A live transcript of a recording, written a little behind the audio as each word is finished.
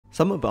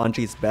Some of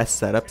Anji's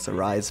best setups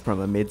arise from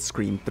a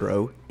mid-screen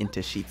throw into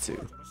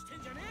Shitsu.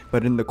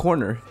 But in the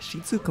corner,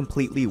 Shitsu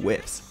completely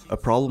whiffs, a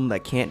problem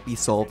that can't be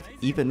solved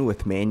even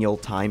with manual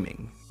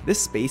timing.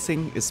 This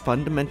spacing is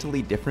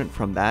fundamentally different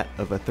from that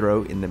of a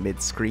throw in the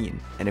mid-screen,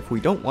 and if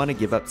we don't want to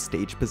give up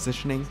stage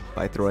positioning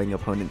by throwing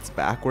opponents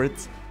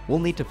backwards, we'll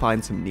need to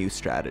find some new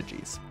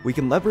strategies. We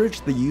can leverage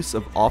the use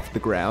of off the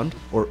ground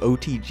or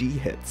OTG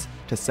hits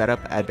to set up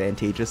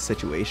advantageous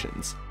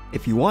situations.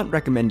 If you want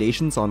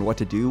recommendations on what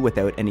to do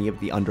without any of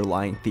the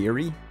underlying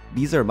theory,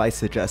 these are my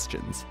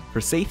suggestions.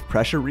 For safe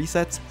pressure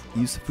resets,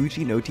 use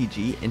Fuujin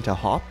OTG into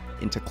hop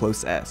into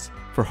close S.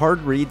 For hard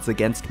reads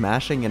against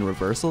mashing and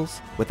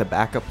reversals, with a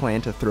backup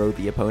plan to throw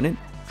the opponent,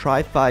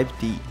 try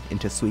 5D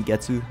into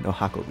Suigetsu no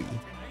Hakobi.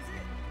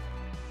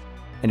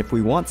 And if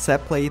we want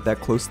set play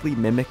that closely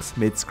mimics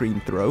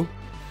mid-screen throw,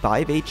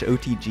 5H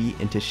OTG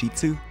into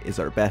Shitsu is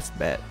our best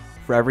bet.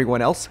 For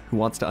everyone else who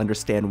wants to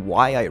understand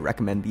why I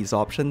recommend these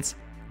options,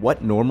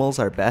 what normals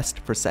are best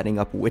for setting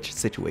up which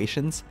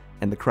situations,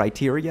 and the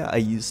criteria I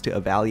use to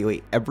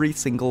evaluate every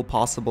single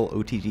possible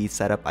OTG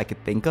setup I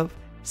could think of,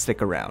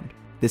 stick around.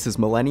 This is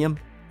Millennium,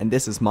 and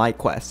this is my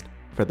quest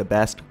for the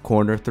best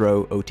corner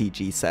throw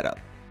OTG setup.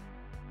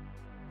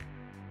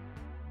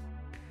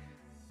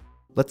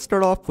 Let's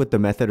start off with the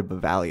method of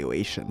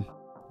evaluation.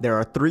 There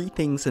are 3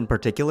 things in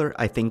particular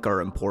I think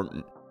are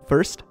important.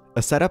 First,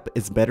 a setup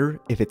is better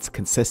if it's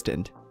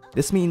consistent.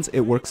 This means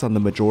it works on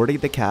the majority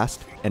of the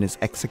cast and is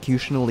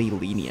executionally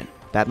lenient.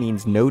 That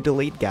means no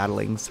delayed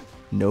gattlings,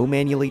 no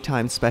manually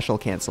timed special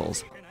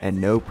cancels, and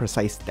no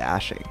precise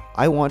dashing.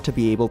 I want to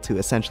be able to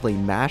essentially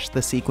mash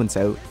the sequence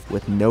out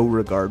with no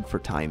regard for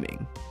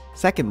timing.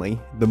 Secondly,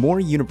 the more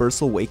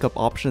universal wake-up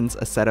options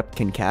a setup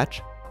can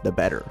catch, the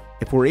better.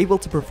 If we're able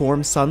to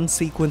perform some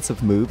sequence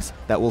of moves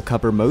that will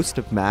cover most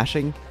of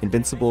mashing,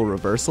 invincible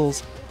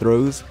reversals,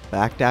 throws,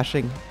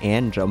 backdashing,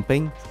 and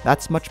jumping,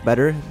 that's much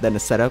better than a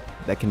setup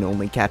that can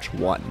only catch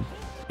one.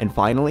 And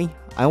finally,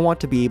 I want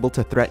to be able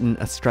to threaten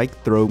a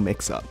strike-throw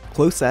mix-up.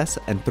 Close S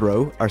and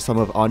throw are some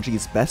of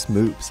Anji's best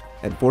moves,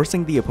 and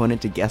forcing the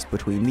opponent to guess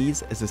between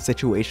these is a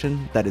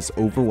situation that is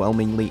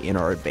overwhelmingly in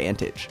our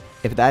advantage.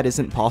 If that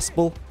isn't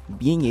possible,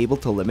 being able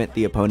to limit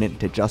the opponent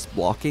to just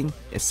blocking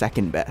is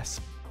second best.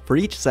 For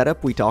each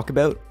setup we talk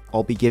about,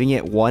 I'll be giving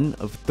it one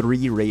of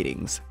 3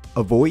 ratings.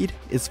 Avoid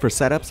is for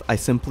setups I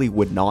simply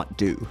would not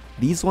do.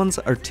 These ones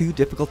are too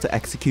difficult to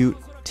execute,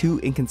 too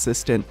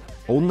inconsistent,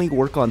 only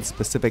work on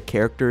specific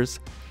characters,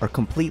 are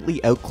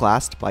completely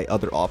outclassed by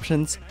other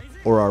options,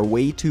 or are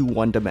way too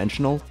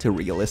one-dimensional to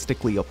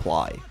realistically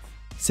apply.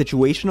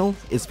 Situational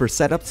is for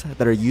setups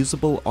that are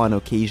usable on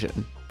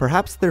occasion.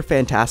 Perhaps they're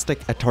fantastic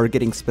at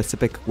targeting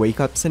specific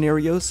wake-up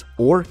scenarios,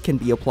 or can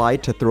be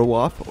applied to throw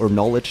off or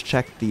knowledge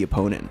check the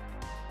opponent.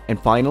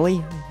 And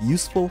finally,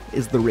 useful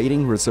is the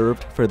rating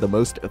reserved for the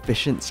most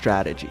efficient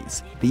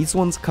strategies. These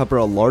ones cover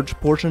a large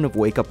portion of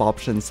wake-up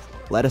options,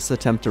 let us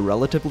attempt a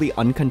relatively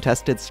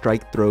uncontested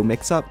strike-throw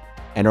mix-up,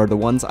 and are the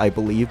ones I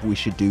believe we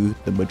should do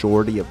the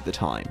majority of the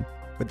time.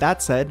 With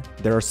that said,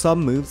 there are some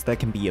moves that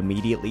can be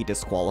immediately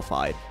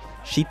disqualified.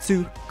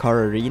 Shitsu,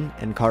 Kararin,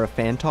 and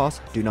Karafantos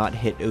do not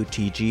hit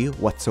OTG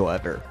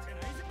whatsoever.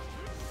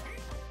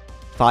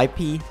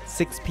 5P,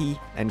 6P,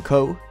 and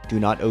Co do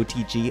not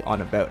OTG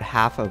on about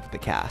half of the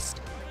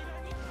cast.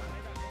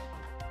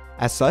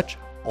 As such,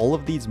 all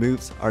of these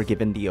moves are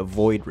given the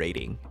avoid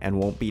rating and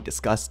won't be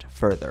discussed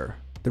further.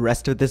 The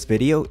rest of this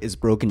video is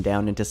broken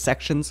down into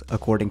sections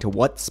according to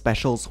what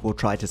specials we'll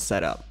try to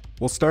set up.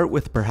 We'll start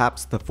with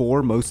perhaps the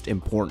 4 most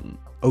important: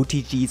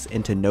 OTGs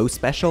into no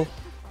special,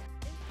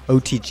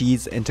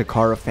 OTGs into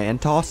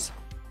Karafantos,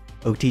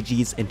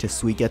 OTGs into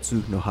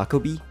Suigetsu no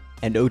Hakobi,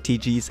 and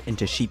OTGs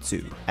into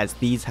Shitsu, as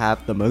these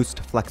have the most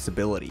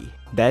flexibility.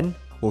 Then,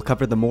 we'll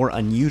cover the more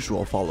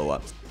unusual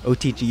follow-ups: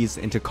 OTGs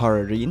into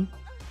Kararin,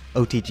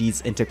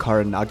 OTGs into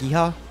Kara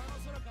Nagiha,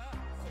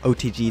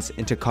 OTGs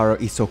into Kara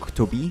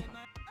Isokutobi,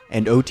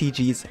 and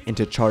OTGs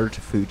into charged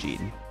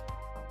Fuujin.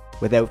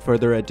 Without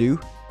further ado,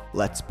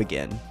 let's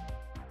begin.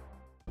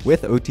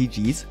 With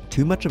OTGs,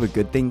 too much of a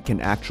good thing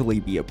can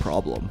actually be a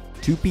problem.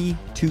 2P,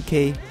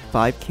 2K,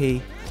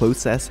 5K,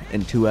 Close S,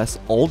 and 2S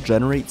all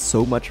generate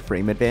so much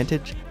frame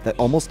advantage that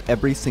almost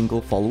every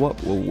single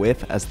follow-up will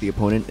whiff as the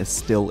opponent is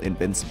still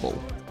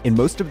invincible. In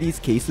most of these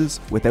cases,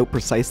 without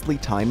precisely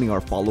timing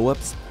our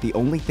follow-ups, the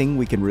only thing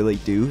we can really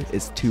do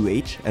is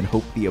 2H and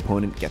hope the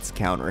opponent gets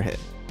counter hit.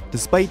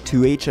 Despite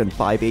 2H and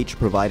 5H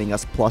providing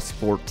us plus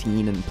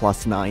 14 and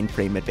plus 9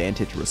 frame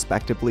advantage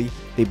respectively,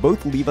 they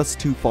both leave us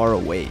too far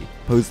away,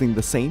 posing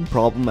the same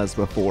problem as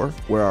before,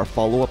 where our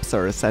follow-ups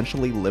are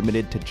essentially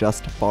limited to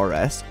just far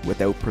S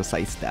without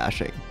precise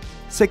dashing.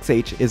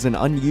 6H is an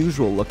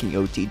unusual looking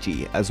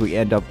OTG as we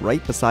end up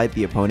right beside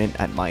the opponent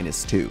at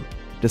 -2.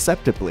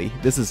 Deceptively,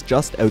 this is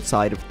just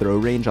outside of throw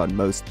range on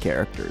most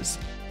characters.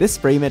 This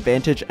frame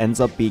advantage ends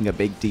up being a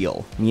big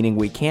deal, meaning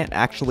we can't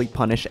actually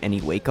punish any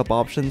wake-up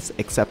options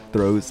except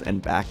throws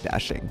and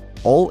backdashing.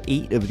 All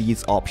 8 of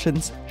these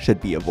options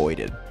should be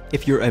avoided.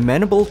 If you're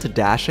amenable to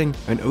dashing,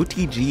 an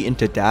OTG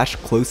into dash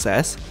close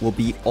S will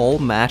be all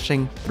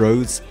mashing,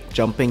 throws,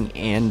 jumping,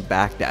 and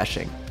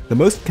backdashing. The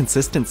most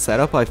consistent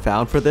setup I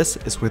found for this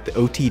is with the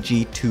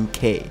OTG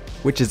 2K,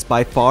 which is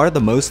by far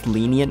the most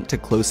lenient to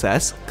close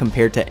S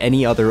compared to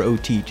any other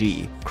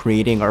OTG,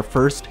 creating our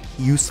first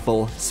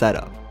useful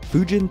setup.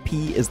 Fuujin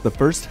P is the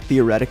first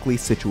theoretically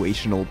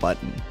situational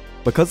button.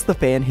 Because the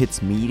fan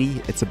hits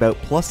meaty, it's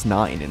about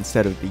 +9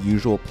 instead of the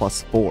usual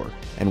 +4,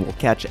 and will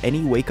catch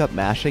any wake up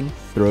mashing,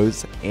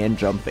 throws, and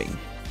jumping.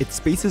 It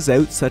spaces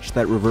out such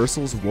that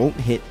reversals won't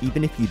hit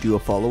even if you do a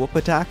follow-up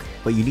attack,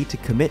 but you need to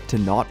commit to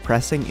not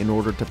pressing in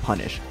order to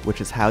punish,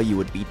 which is how you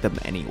would beat them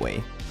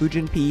anyway.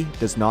 Fuujin P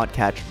does not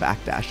catch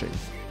backdashing.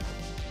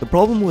 The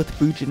problem with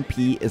Fuujin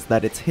P is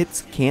that its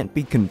hits can't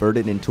be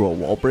converted into a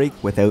wall break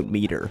without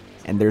meter,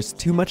 and there's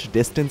too much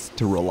distance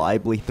to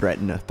reliably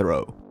threaten a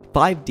throw.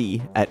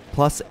 5D at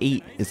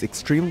 +8 is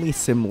extremely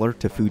similar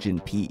to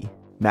Fuujin P.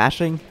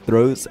 Mashing,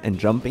 throws, and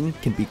jumping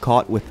can be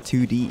caught with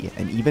 2D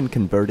and even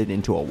converted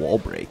into a wall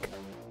break.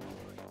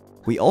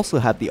 We also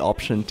have the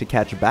option to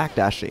catch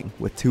backdashing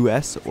with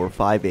 2S or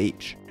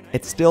 5H.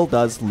 It still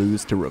does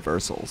lose to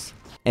reversals.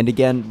 And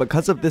again,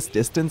 because of this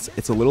distance,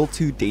 it's a little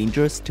too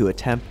dangerous to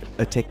attempt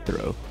a tick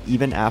throw,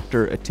 even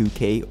after a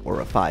 2K or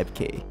a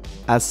 5K.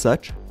 As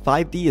such,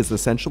 5D is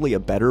essentially a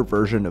better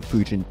version of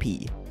Fuujin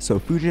P, so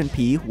Fuujin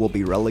P will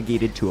be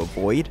relegated to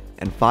avoid,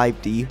 and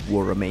 5D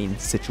will remain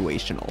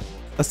situational.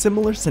 A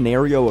similar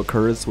scenario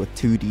occurs with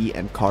 2D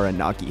and Kara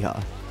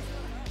Nagiha.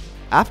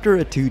 After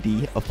a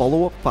 2D, a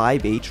follow-up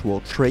 5H will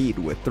trade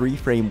with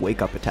 3-frame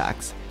wake-up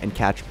attacks, and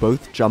catch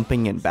both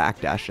jumping and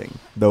backdashing,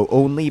 though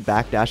only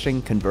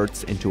backdashing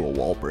converts into a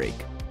wall break.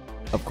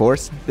 Of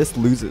course, this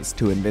loses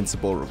to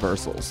invincible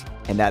reversals,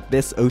 and at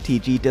this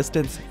OTG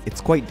distance, it's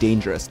quite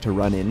dangerous to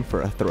run in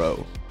for a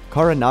throw.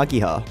 Kara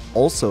Nagiha,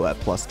 also at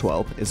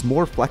 +12, is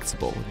more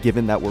flexible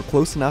given that we're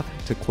close enough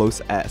to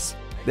close S.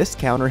 This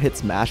counter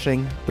hits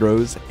mashing,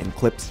 throws, and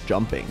clips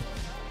jumping.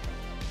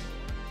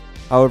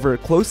 However,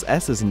 close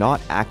S is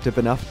not active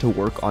enough to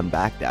work on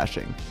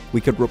backdashing.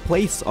 We could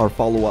replace our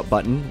follow-up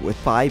button with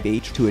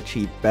 5H to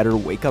achieve better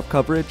wake-up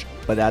coverage,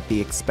 but at the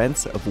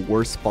expense of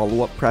worse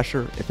follow-up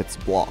pressure if it's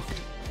blocked.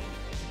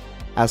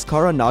 As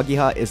Kara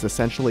Nagiha is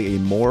essentially a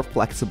more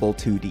flexible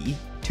 2D,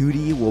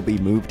 2D will be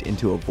moved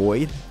into a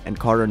void, and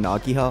Kara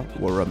Nagiha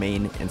will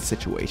remain in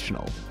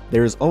situational.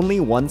 There is only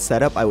one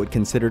setup I would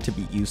consider to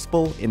be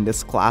useful in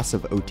this class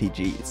of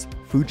OTGs,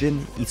 Fuujin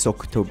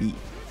Isokutobi.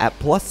 At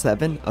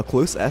 +7, a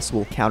close S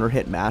will counter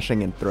hit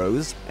mashing and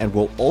throws, and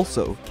will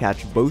also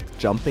catch both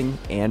jumping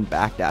and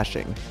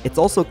backdashing. It's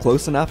also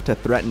close enough to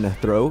threaten a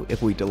throw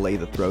if we delay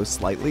the throw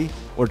slightly,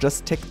 or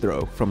just tick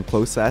throw from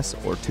close S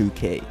or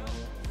 2K.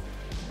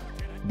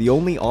 The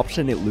only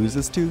option it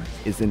loses to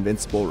is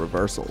invincible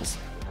reversals.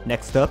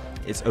 Next up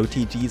is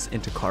OTGs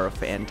into Kara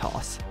Fan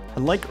Toss.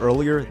 Unlike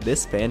earlier,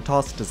 this fan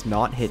toss does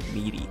not hit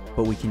meaty,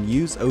 but we can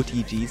use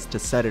OTGs to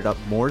set it up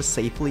more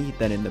safely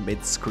than in the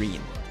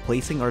mid-screen,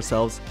 placing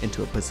ourselves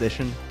into a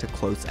position to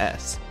close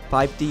S.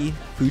 5D,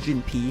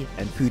 Fuujin P,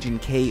 and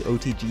Fuujin K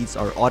OTGs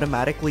are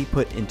automatically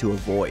put into a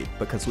void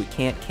because we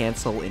can't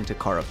cancel into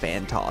Kara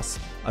Fan Toss.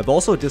 I've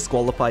also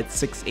disqualified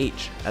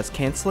 6H, as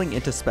cancelling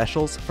into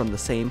specials from the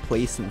same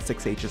place in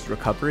 6H's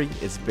recovery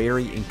is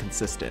very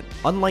inconsistent.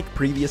 Unlike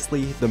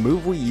previously, the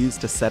move we use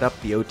to set up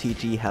the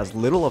OTG has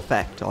little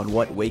effect on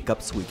what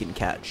wake-ups we can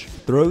catch.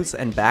 Throws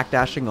and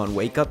backdashing on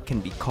wake-up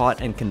can be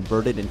caught and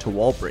converted into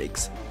wall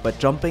breaks, but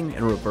jumping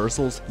and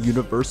reversals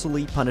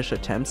universally punish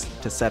attempts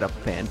to set up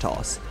Fan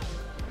Toss.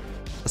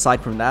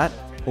 Aside from that,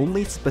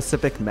 only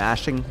specific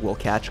mashing will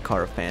catch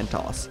Kara Fan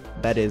Toss,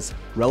 that is,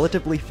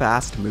 relatively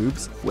fast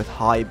moves with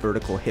high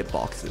vertical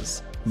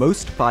hitboxes.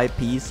 Most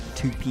 5Ps,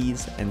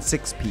 2Ps, and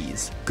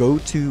 6Ps,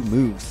 go-to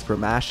moves for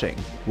mashing,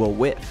 will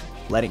whiff,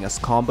 letting us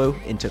combo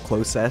into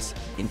close S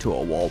into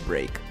a wall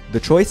break. The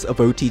choice of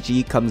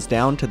OTG comes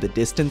down to the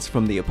distance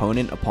from the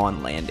opponent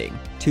upon landing.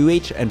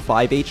 2H and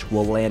 5H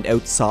will land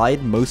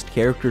outside most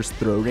characters'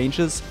 throw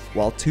ranges,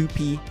 while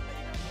 2P,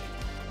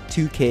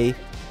 2K,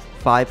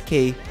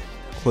 5K,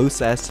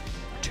 close S,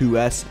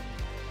 2S,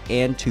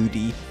 and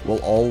 2D will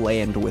all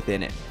land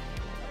within it.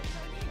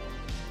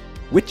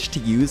 Which to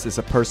use is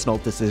a personal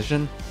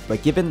decision,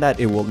 but given that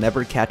it will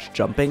never catch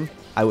jumping,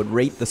 I would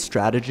rate the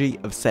strategy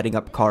of setting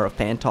up Kara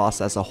Fan Toss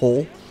as a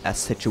whole as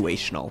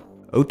situational.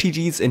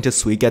 OTGs into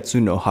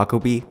Suigetsu no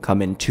Hakobi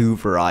come in two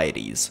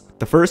varieties.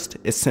 The first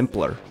is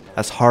simpler,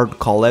 as hard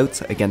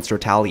callouts against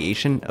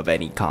retaliation of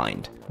any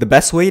kind. The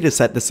best way to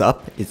set this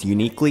up is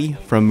uniquely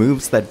from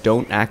moves that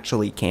don't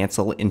actually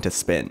cancel into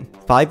spin.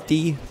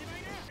 5D,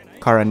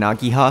 Kara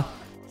Nagiha,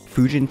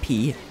 Fuujin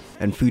P,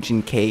 and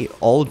Fuujin K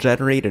all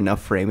generate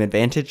enough frame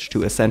advantage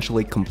to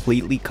essentially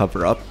completely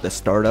cover up the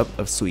startup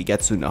of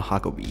Suigetsu no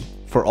Hakobi.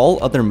 For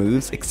all other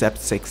moves except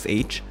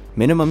 6H,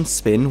 minimum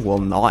spin will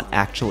not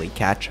actually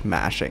catch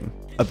mashing.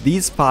 Of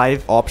these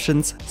 5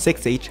 options,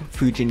 6H,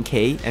 Fuujin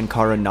K, and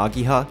Kara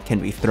Nagiha can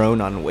be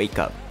thrown on wake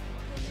up,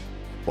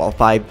 while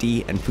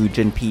 5D and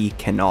Fuujin P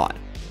cannot.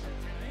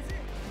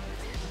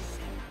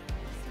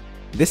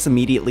 This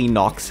immediately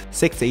knocks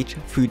 6H,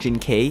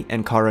 Fuujin K,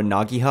 and Kara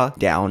Nagiha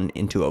down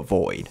into a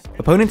void.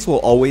 Opponents will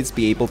always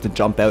be able to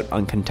jump out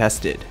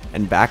uncontested,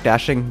 and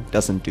backdashing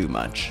doesn't do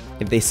much.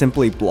 If they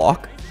simply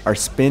block, our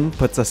spin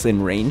puts us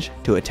in range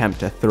to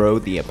attempt to throw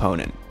the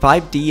opponent.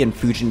 5D and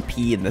Fuujin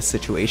P in this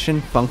situation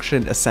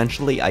function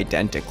essentially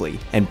identically,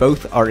 and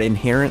both are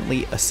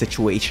inherently a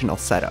situational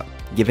setup,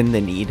 given the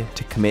need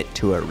to commit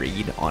to a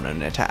read on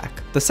an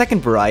attack. The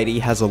second variety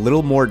has a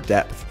little more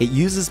depth. It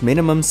uses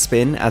minimum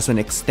spin as an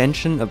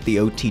extension of the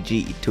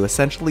OTG to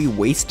essentially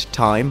waste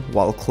time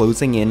while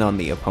closing in on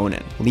the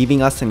opponent,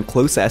 leaving us in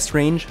close S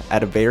range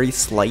at a very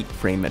slight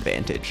frame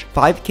advantage.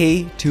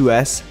 5K,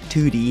 2S,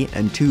 2D,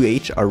 and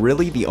 2H are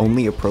really the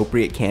only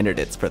appropriate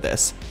candidates for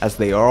this, as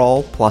they are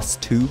all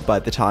 +2 by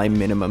the time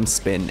minimum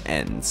spin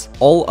ends.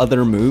 All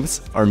other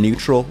moves are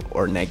neutral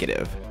or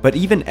negative. But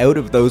even out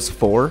of those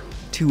four,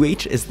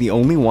 2H is the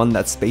only one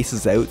that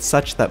spaces out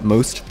such that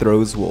most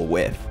throws will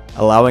whiff,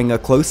 allowing a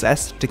close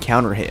S to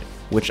counter hit,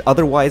 which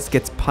otherwise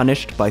gets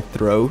punished by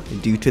throw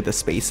due to the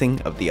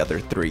spacing of the other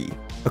three.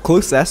 A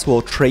close S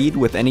will trade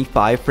with any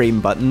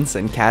 5-frame buttons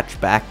and catch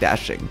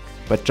backdashing,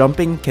 but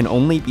jumping can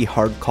only be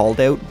hard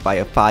called out by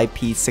a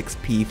 5P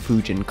 6P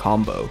Fuujin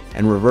combo,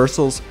 and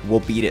reversals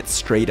will beat it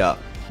straight up.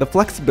 The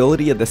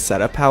flexibility of this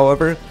setup,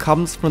 however,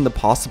 comes from the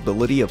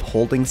possibility of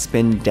holding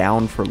spin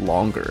down for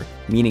longer,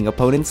 meaning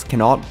opponents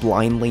cannot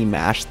blindly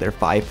mash their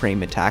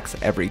 5-frame attacks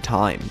every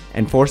time,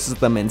 and forces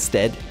them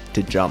instead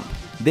to jump.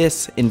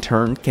 This, in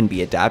turn, can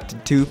be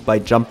adapted to by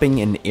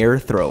jumping and air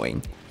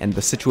throwing, and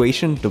the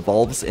situation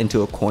devolves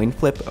into a coin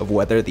flip of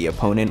whether the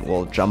opponent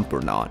will jump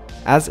or not.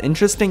 As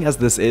interesting as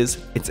this is,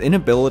 its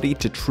inability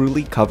to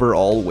truly cover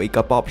all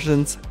wake-up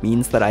options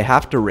means that I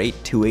have to rate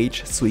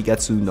 2H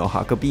Suigetsu no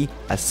Hakobi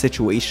as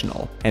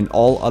situational, and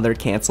all other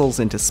cancels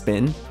into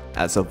spin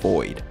as a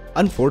void.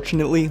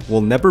 Unfortunately,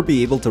 we'll never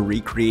be able to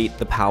recreate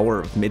the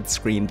power of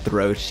mid-screen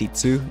throw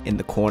Shitsu in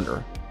the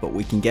corner, but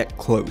we can get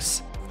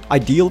close.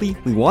 Ideally,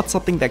 we want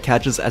something that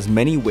catches as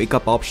many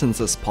wake-up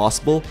options as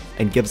possible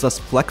and gives us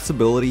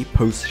flexibility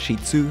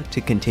post-Shitsu to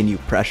continue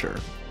pressure.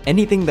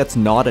 Anything that's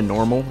not a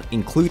normal,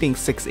 including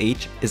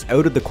 6H, is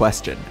out of the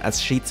question as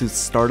Shitsu's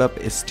startup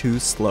is too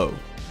slow.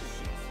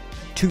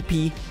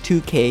 2P,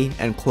 2K,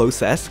 and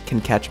close S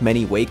can catch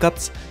many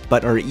wake-ups,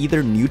 but are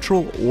either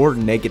neutral or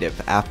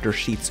negative after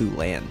Shitsu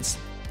lands.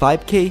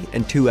 5K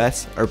and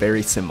 2S are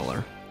very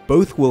similar.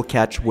 Both will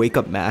catch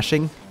wake-up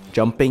mashing,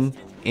 jumping,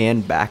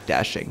 and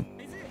backdashing.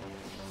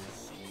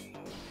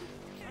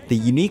 The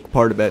unique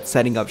part about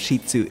setting up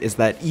Shitsu is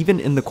that even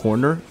in the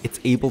corner, it's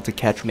able to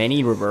catch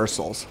many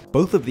reversals.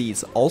 Both of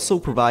these also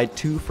provide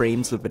 2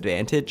 frames of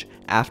advantage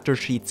after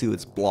Shitsu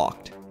is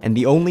blocked, and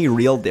the only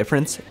real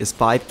difference is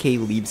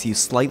 5K leaves you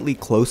slightly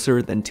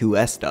closer than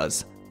 2S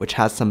does, which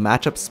has some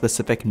matchup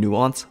specific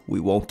nuance we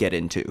won't get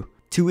into.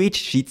 2H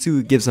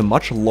Shitsu gives a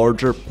much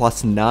larger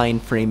 +9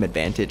 frame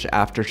advantage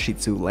after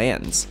Shitsu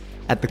lands,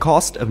 at the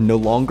cost of no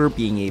longer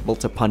being able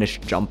to punish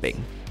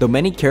jumping. Though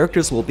many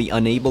characters will be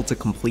unable to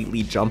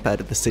completely jump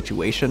out of the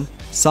situation,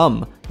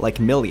 some, like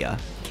Milia,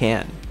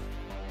 can.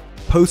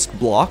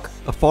 Post-block,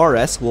 a far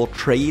S will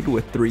trade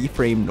with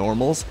 3-frame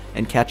normals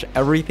and catch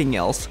everything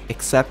else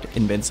except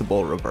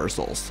invincible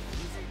reversals.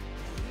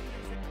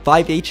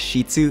 5H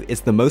Shitsu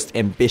is the most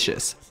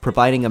ambitious,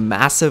 providing a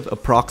massive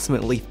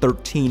approximately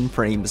 13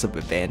 frames of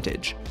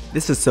advantage.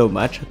 This is so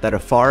much that a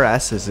far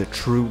S is a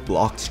true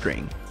block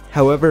string.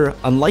 However,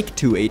 unlike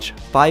 2H,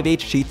 5H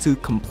Shitsu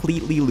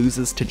completely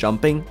loses to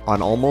jumping on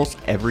almost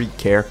every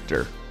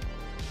character.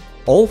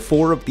 All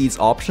 4 of these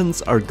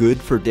options are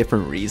good for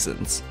different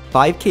reasons.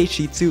 5K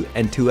Shitsu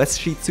and 2S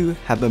Shitsu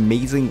have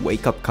amazing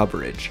wake-up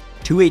coverage.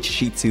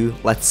 2H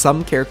Shitsu lets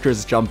some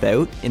characters jump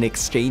out in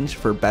exchange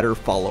for better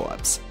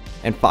follow-ups.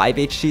 And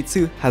 5H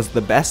Shitsu has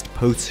the best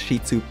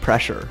post-Shitsu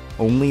pressure,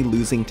 only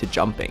losing to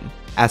jumping.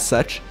 As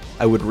such,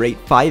 I would rate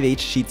 5H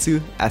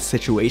Shitsu as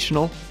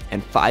situational,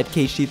 and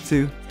 5K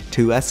Shitsu,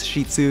 2S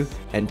Shitsu,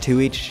 and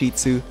 2H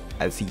Shitsu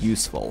as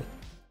useful.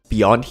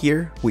 Beyond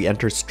here, we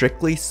enter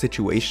strictly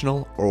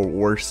situational or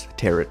worse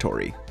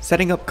territory.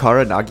 Setting up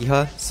Kara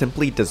Nagiha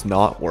simply does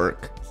not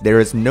work. There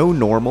is no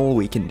normal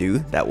we can do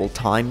that will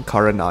time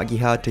Kara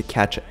Nagiha to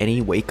catch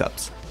any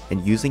wake-ups,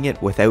 and using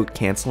it without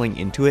cancelling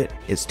into it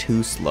is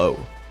too slow.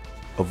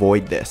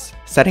 Avoid this.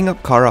 Setting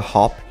up Kara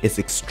Hop is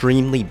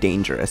extremely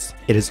dangerous.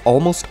 It is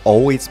almost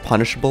always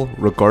punishable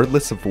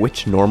regardless of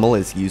which normal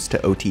is used to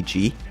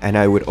OTG, and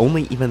I would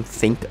only even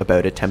think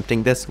about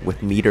attempting this with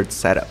metered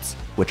setups,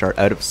 which are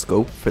out of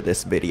scope for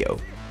this video.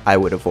 I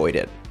would avoid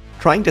it.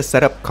 Trying to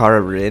set up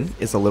Kara Rin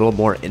is a little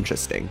more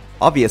interesting.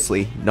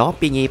 Obviously, not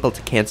being able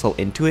to cancel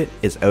into it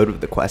is out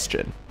of the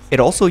question. It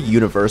also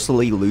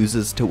universally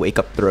loses to wake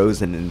up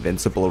throws and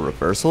invincible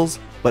reversals,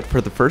 but for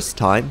the first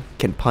time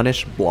can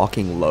punish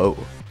blocking low.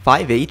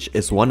 5H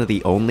is one of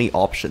the only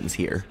options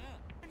here.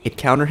 It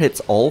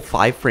counterhits all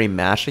 5-frame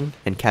mashing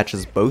and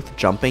catches both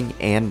jumping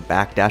and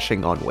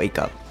backdashing on wake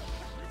up.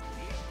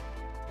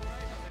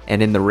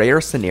 And in the rare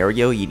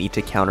scenario you need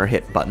to counter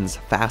hit buttons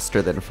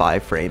faster than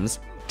 5 frames,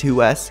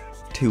 2S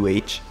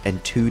 2H,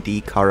 and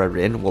 2D Kara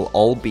Rin will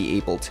all be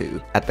able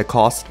to, at the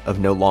cost of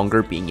no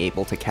longer being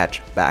able to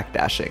catch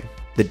backdashing.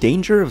 The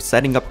danger of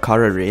setting up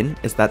Kara Rin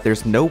is that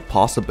there's no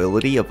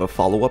possibility of a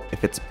follow-up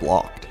if it's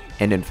blocked.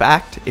 And in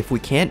fact, if we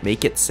can't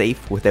make it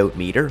safe without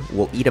meter,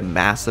 we'll eat a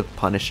massive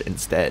punish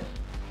instead.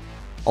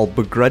 I'll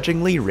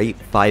begrudgingly rate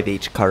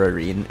 5H Kara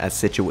Rin as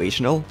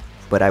situational,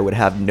 but I would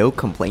have no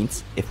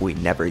complaints if we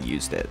never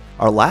used it.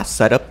 Our last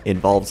setup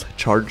involves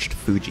charged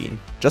Fuujin.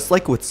 Just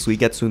like with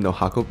Suigetsu no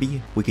Hakobi,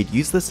 we could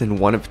use this in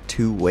one of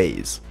two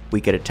ways.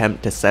 We could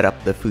attempt to set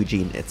up the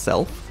Fuujin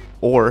itself,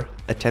 or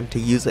attempt to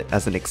use it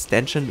as an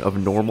extension of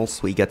normal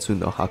Suigetsu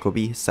no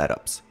Hakobi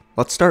setups.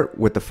 Let's start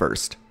with the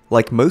first.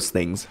 Like most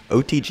things,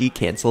 OTG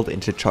cancelled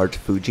into charged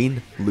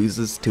Fuujin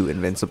loses to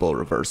invincible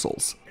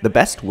reversals. The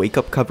best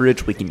wake-up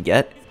coverage we can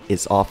get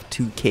is off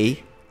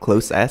 2K,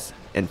 close S,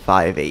 and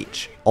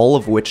 5H, all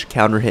of which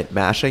counter-hit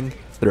mashing,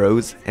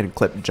 throws, and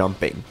clip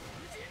jumping,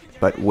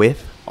 but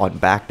whiff on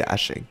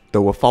backdashing,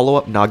 though a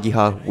follow-up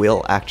Nagiha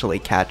will actually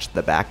catch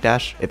the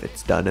backdash if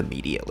it's done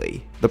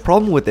immediately. The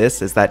problem with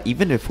this is that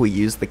even if we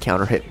use the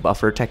counter-hit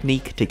buffer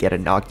technique to get a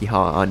Nagiha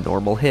on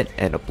normal hit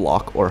and a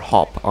block or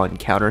hop on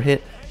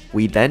counter-hit,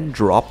 we then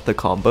drop the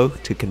combo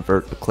to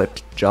convert a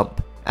clipped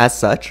jump. As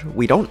such,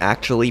 we don't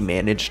actually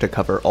manage to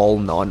cover all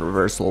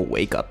non-reversal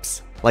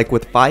wake-ups. Like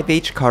with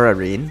 5H Kara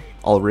Rin,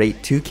 I'll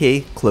rate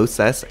 2K, close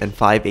S, and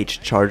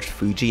 5H charged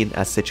Fuujin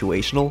as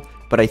situational,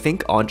 but I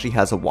think Anji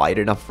has a wide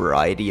enough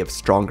variety of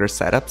stronger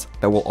setups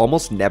that we'll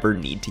almost never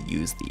need to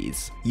use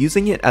these.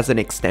 Using it as an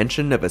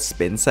extension of a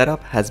spin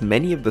setup has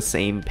many of the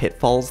same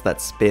pitfalls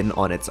that spin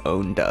on its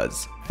own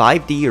does.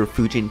 5D or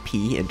Fuujin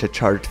P into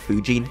charged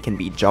Fuujin can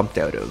be jumped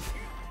out of.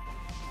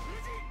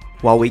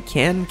 While we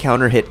can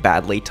counter-hit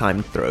badly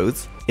timed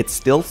throws, it's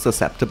still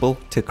susceptible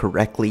to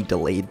correctly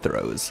delayed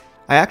throws.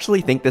 I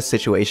actually think this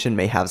situation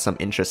may have some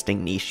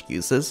interesting niche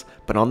uses,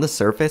 but on the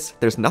surface,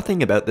 there's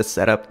nothing about this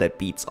setup that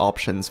beats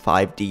options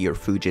 5D or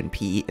Fuujin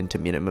P into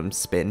minimum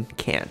spin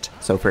can't,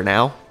 so for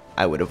now,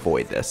 I would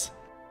avoid this.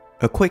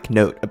 A quick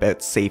note about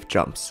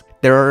Safejumps.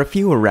 There are a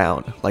few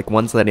around, like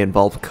ones that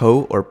involve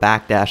Ko or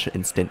backdash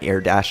instant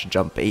air dash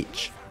jump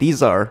H.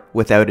 These are,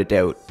 without a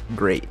doubt,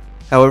 great.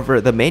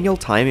 However, the manual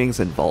timings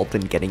involved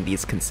in getting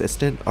these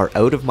consistent are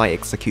out of my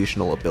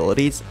executional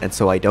abilities, and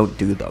so I don't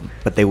do them,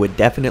 but they would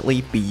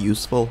definitely be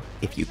useful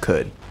if you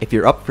could. If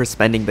you're up for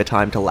spending the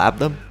time to lab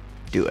them,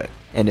 do it.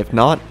 And if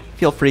not,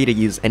 feel free to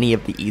use any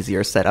of the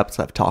easier setups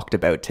I've talked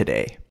about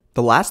today.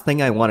 The last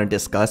thing I want to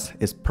discuss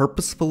is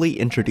purposefully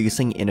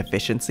introducing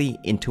inefficiency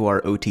into our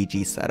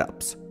OTG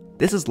setups.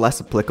 This is less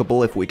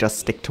applicable if we just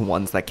stick to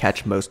ones that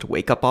catch most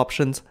wake-up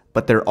options,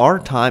 but there are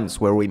times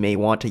where we may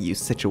want to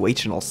use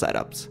situational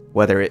setups,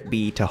 whether it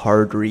be to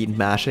hard read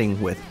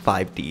mashing with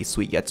 5D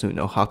Suigetsu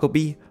no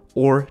Hakobi,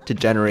 or to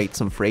generate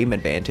some frame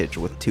advantage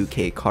with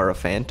 2K Kara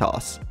fan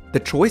toss. The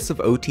choice of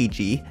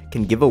OTG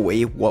can give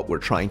away what we're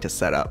trying to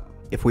set up.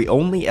 If we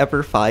only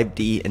ever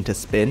 5D into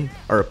spin,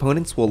 our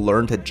opponents will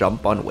learn to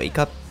jump on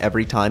wake-up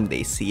every time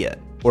they see it.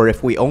 Or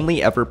if we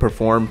only ever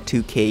perform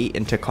 2K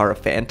into Kara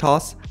fan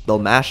toss, they'll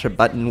mash a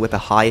button with a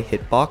high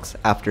hitbox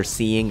after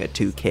seeing a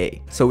 2K.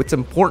 So it's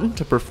important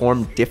to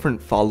perform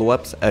different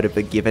follow-ups out of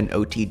a given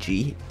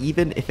OTG,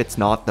 even if it's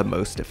not the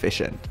most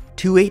efficient.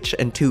 2H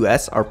and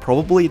 2S are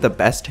probably the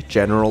best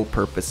general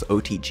purpose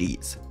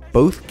OTGs.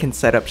 Both can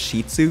set up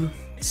Shitsu,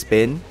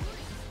 spin,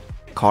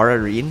 Kara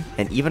Rin,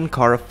 and even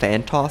Kara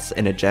fan toss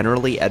in a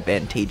generally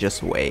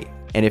advantageous way.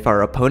 And if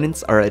our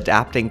opponents are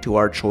adapting to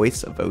our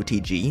choice of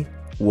OTG,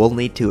 we'll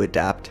need to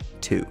adapt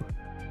too.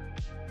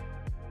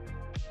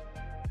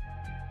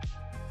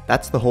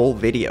 That's the whole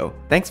video.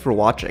 Thanks for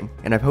watching,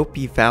 and I hope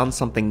you found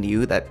something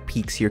new that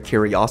piques your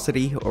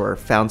curiosity or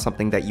found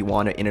something that you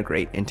want to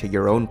integrate into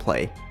your own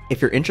play.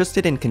 If you're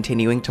interested in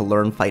continuing to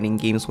learn fighting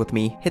games with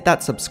me, hit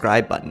that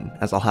subscribe button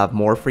as I'll have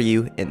more for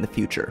you in the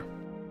future.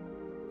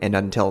 And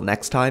until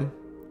next time,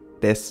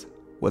 this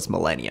was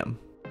Millennium.